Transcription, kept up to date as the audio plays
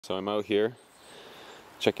So I'm out here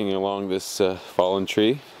checking along this fallen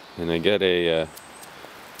tree, and I get a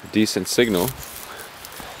decent signal.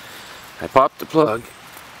 I popped the plug,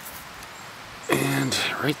 and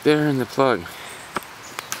right there in the plug,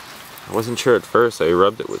 I wasn't sure at first. I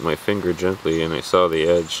rubbed it with my finger gently and I saw the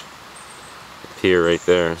edge appear right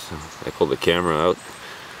there, so I pulled the camera out.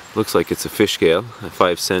 Looks like it's a fish scale, a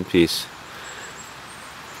 5-cent piece.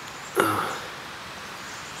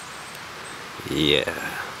 Yeah.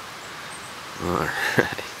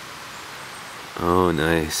 Alright. Oh,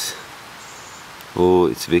 nice. Oh,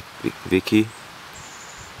 it's Vicky.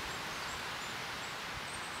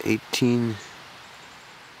 18.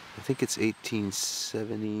 I think it's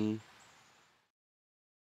 1870.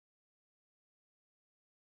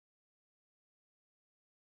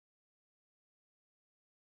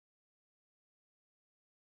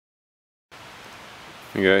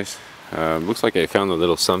 Hey guys, looks like I found a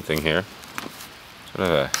little something here. Sort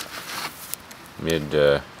of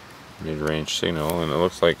a mid-range signal, and it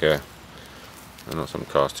looks like I don't know, some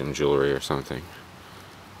costume jewelry or something.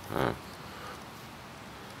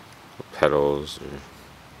 Petals or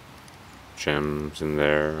gems in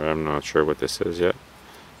there. I'm not sure what this is yet.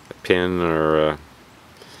 A pin or I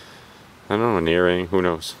don't know, an earring. Who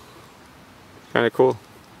knows? Kind of cool.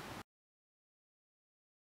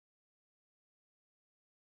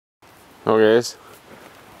 Oh guys,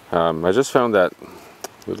 I just found that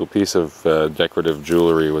little piece of decorative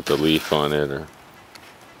jewelry with the leaf on it, or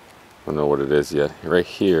I don't know what it is yet. Right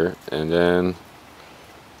here, and then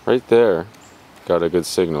right there, got a good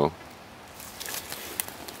signal.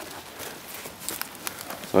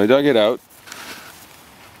 So I dug it out,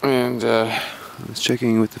 and I was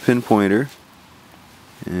checking with the pinpointer,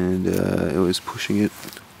 and it was pushing it.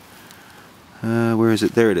 Where is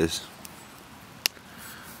it? There it is.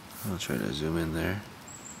 I'll try to zoom in there.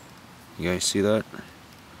 You guys see that?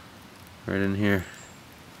 Right in here.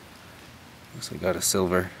 Looks like I got a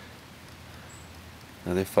silver.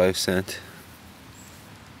 Another 5-cent.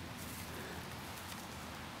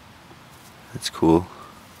 That's cool.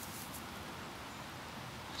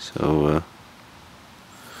 So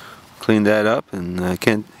clean that up, and I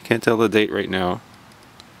can't tell the date right now.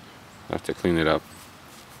 I'll have to clean it up.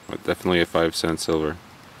 But definitely a 5-cent silver.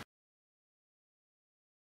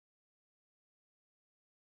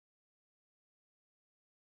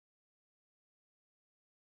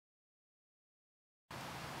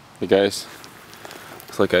 Hey guys,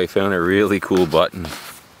 looks like I found a really cool button.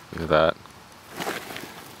 Look at that.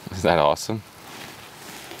 Isn't that awesome?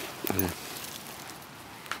 Yeah.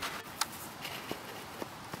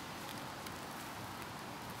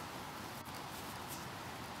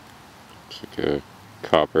 It's like a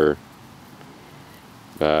copper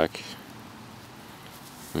back.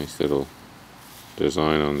 Nice little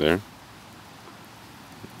design on there.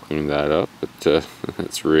 Clean that up, but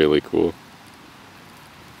it's really cool.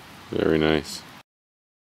 Very nice.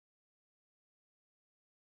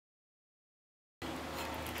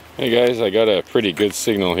 Hey guys, I got a pretty good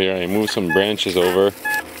signal here. I moved some branches over.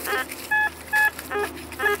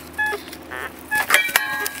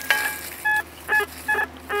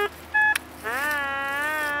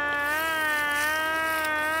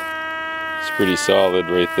 It's pretty solid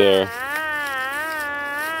right there.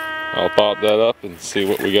 I'll pop that up and see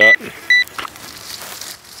what we got.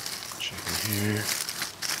 Check in here.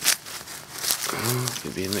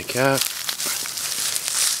 Could be in the cap.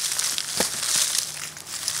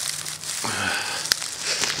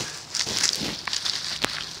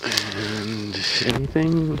 And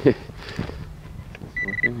anything?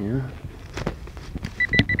 Working here.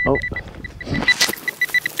 Oh,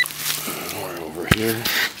 more over here.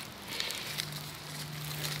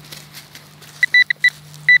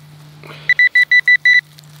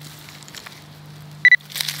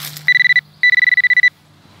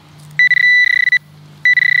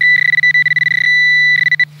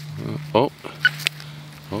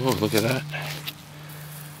 Oh, look at that.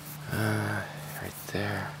 Right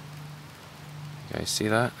there. You guys see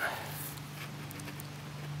that?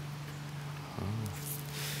 Oh.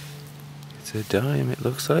 It's a dime, it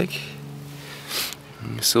looks like.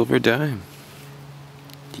 A silver dime.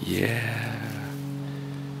 Yeah.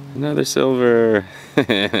 Another silver.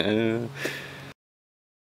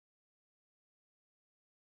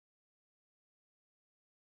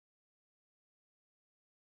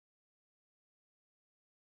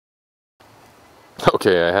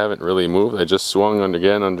 Okay, I haven't really moved. I just swung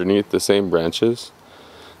again underneath the same branches.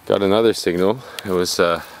 Got another signal. It was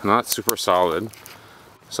not super solid,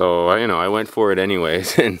 so I went for it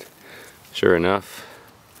anyways. And sure enough,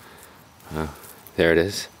 there it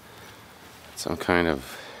is. Some kind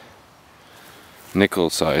of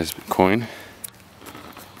nickel-sized coin.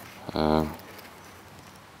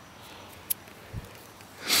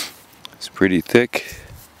 It's pretty thick.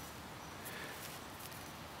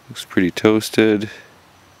 Looks pretty toasted.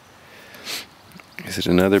 Is it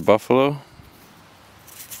another buffalo?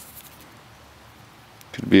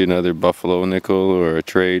 Could be another buffalo nickel or a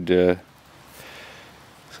trade, some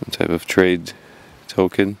type of trade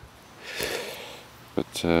token.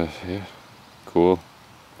 But yeah, cool.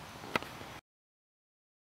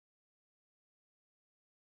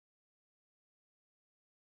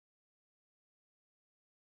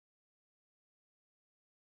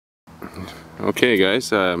 Okay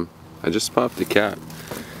guys, I just popped the cap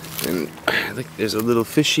and I think there's a little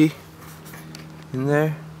fishy in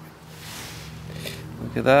there.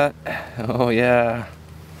 Look at that. Oh yeah.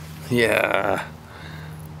 Yeah.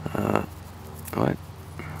 What?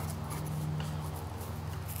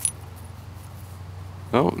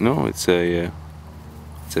 Oh no, it's a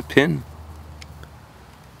pin.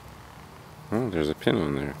 Oh, there's a pin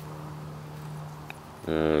on there.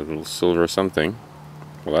 A little silver something.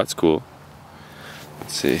 Well, that's cool.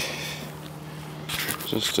 Let's see.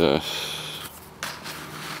 Just zoom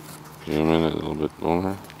in a little bit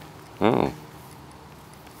more. Oh.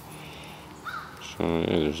 So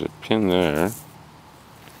yeah, there's a pin there.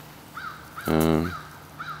 Oh.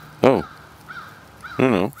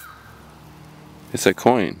 No. It's a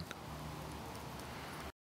coin.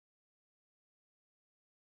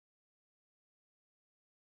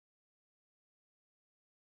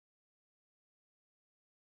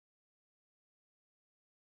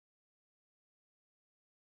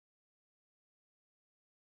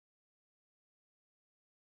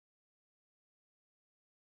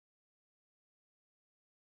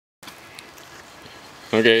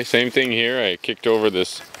 Okay, same thing here. I kicked over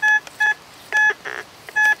this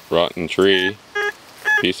rotten tree,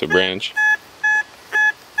 piece of branch.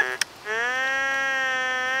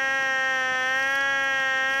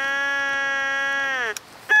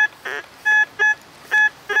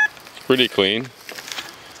 It's pretty clean.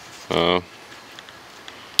 So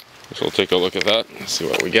we'll take a look at that and see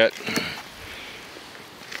what we get.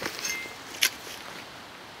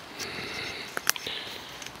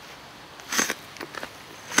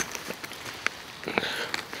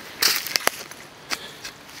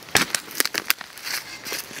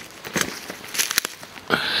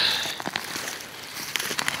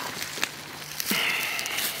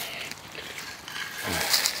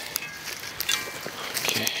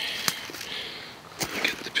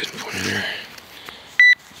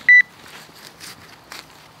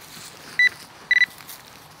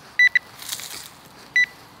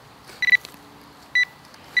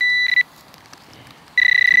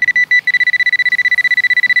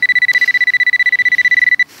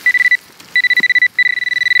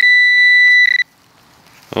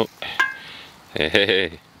 Oh,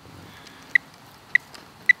 hey.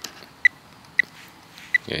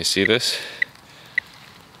 You guys see this?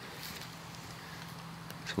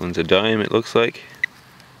 This one's a dime, it looks like.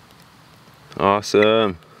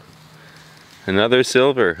 Awesome. Another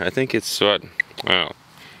silver. I think it's what? Wow.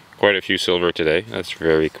 Quite a few silver today. That's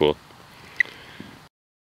very cool.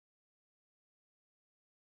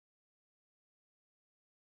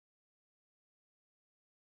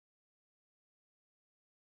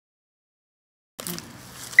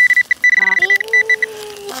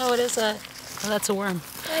 Oh, what is that? Oh, that's a worm.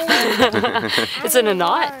 It's in a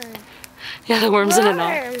knot? Yeah, the worm's in a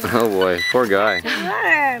knot. Oh boy, poor guy.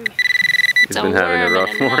 Worm. He's been having a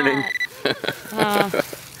rough morning.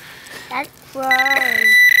 That's worm.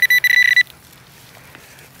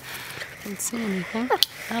 Can't see anything.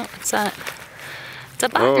 Oh, what's that? It's a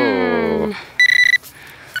button. Oh.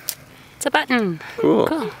 It's a button. Cool.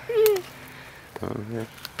 Cool. Oh, yeah.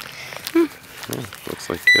 Oh, looks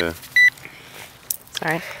like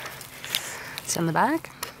Sorry. It's in the back.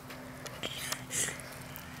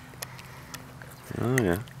 oh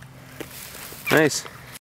yeah. Nice.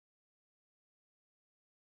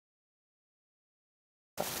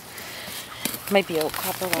 Might be old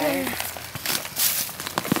copper wire.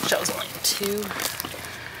 Shows only 2.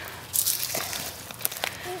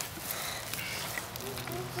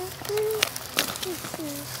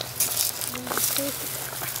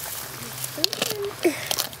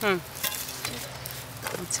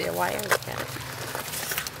 Let's see a wire like that.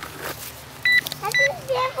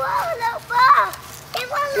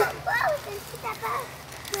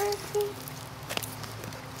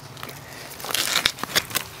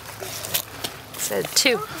 It said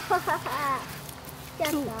 2.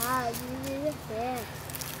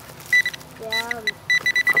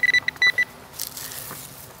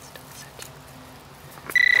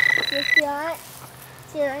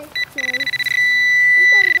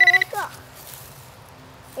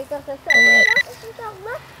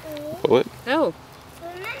 Bullet? Oh,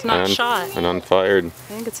 it's not shot. And unfired. I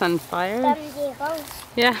think it's unfired.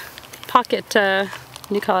 Yeah, pocket,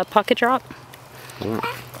 you call it pocket drop? Yeah.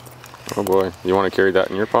 Oh boy, you want to carry that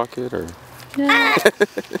in your pocket or? Yeah.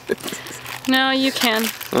 No, you can.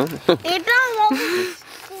 Huh?